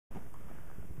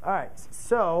All right,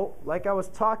 so like I was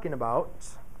talking about,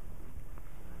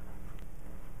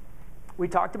 we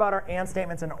talked about our and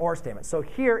statements and or statements. So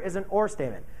here is an or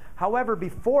statement. However,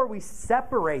 before we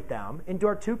separate them into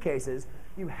our two cases,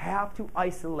 you have to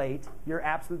isolate your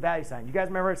absolute value sign. You guys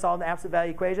remember solving the absolute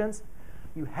value equations?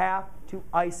 You have to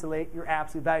isolate your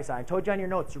absolute value sign. I told you on your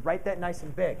notes to write that nice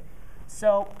and big.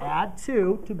 So add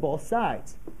 2 to both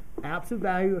sides. Absolute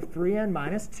value of 3n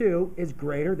minus 2 is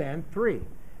greater than 3.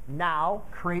 Now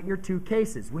create your two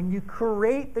cases. When you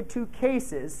create the two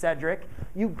cases, Cedric,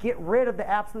 you get rid of the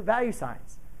absolute value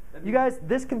signs. You guys,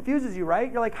 this confuses you,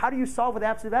 right? You're like, how do you solve with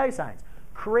absolute value signs?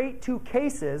 Create two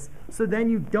cases so then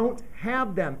you don't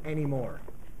have them anymore.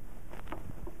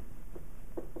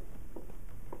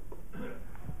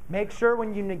 Make sure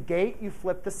when you negate, you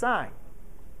flip the sign.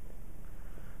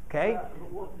 Okay?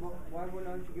 Why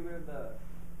don't you get rid of the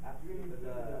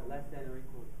less than or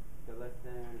equal, the less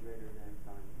than or greater than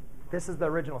sign? This is the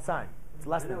original sign. It's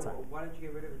less than sign. Why don't you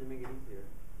get rid of it to make it easier?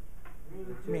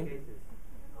 The two cases.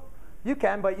 You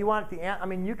can, but you want the I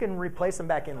mean, you can replace them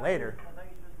back in later.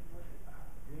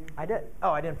 I did.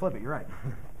 Oh, I didn't flip it. You're right.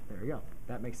 There you go.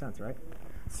 That makes sense, right?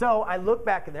 So I look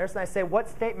back in there, and I say, what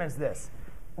statement is this?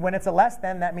 When it's a less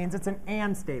than, that means it's an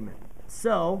and statement.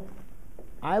 So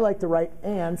I like to write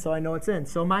and so I know it's in.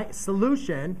 So my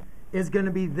solution is going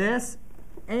to be this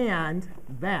and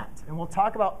that. And we'll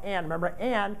talk about and. Remember,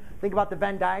 and, think about the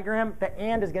Venn diagram. The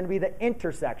and is going to be the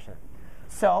intersection.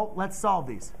 So let's solve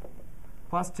these.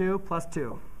 Plus 2, plus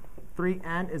 2.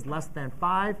 3n is less than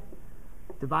 5.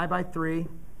 Divide by 3.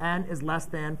 N is less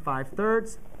than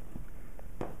 5/3.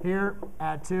 Here,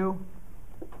 add 2.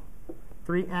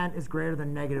 3n is greater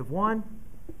than -1.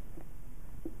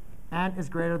 N is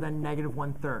greater than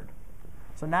 -1/3.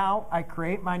 So now I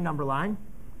create my number line.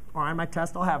 Or on my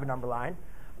test, I'll have a number line.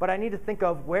 But I need to think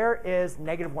of where is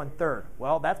 -1/3?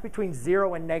 Well, that's between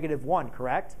 0 and -1,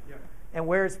 correct? Yeah. And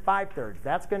where is 5/3?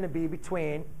 That's going to be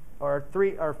between, or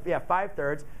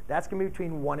 5/3. That's going to be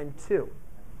between 1 and 2.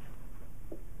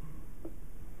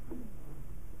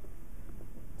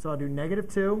 So I'll do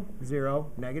 -2,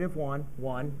 0, -1,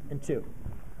 1, and 2.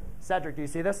 Cedric, do you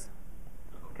see this?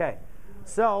 OK.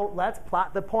 So let's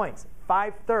plot the points.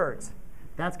 5/3.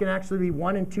 That's going to actually be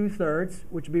 1 and 2/3,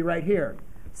 which would be right here.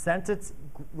 Since it's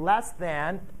less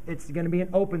than, it's going to be an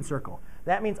open circle.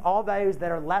 That means all values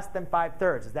that are less than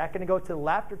 5/3. Is that going to go to the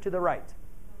left or to the right?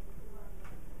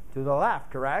 To the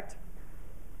left, correct?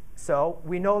 So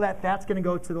we know that that's going to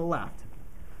go to the left.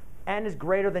 N is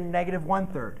greater than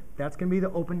 -1/3. That's going to be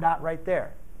the open dot right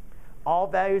there. All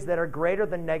values that are greater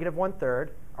than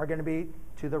 -1/3 are going to be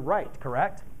to the right,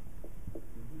 correct?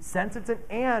 Since it's an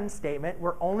and statement,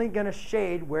 we're only going to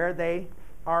shade where they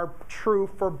are true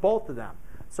for both of them.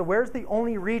 So where's the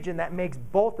only region that makes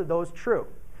both of those true?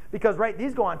 Because, right,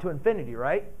 these go on to infinity,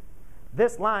 right?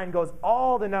 This line goes,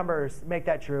 all the numbers make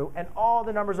that true, and all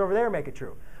the numbers over there make it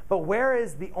true. But where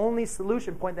is the only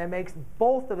solution point that makes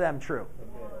both of them true?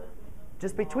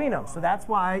 Just between them. So that's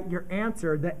why your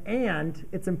answer, the and,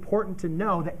 it's important to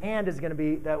know the and is going to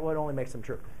be that what only makes them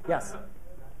true. Yes?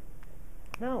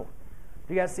 No.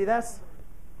 Do you guys see this?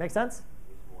 Make sense?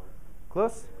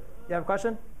 Close? You have a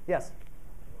question? Yes?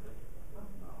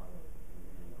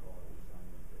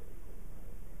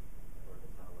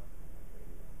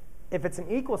 If it's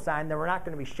an equal sign, then we're not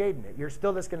going to be shading it. You're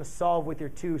still just going to solve with your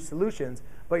two solutions,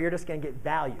 but you're just going to get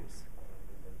values.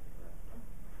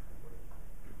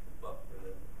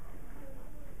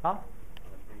 Huh?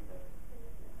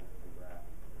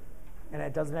 And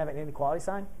it doesn't have an inequality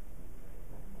sign?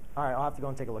 All right, I'll have to go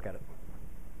and take a look at it.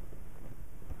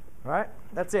 All right,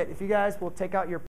 that's it. If you guys will take out your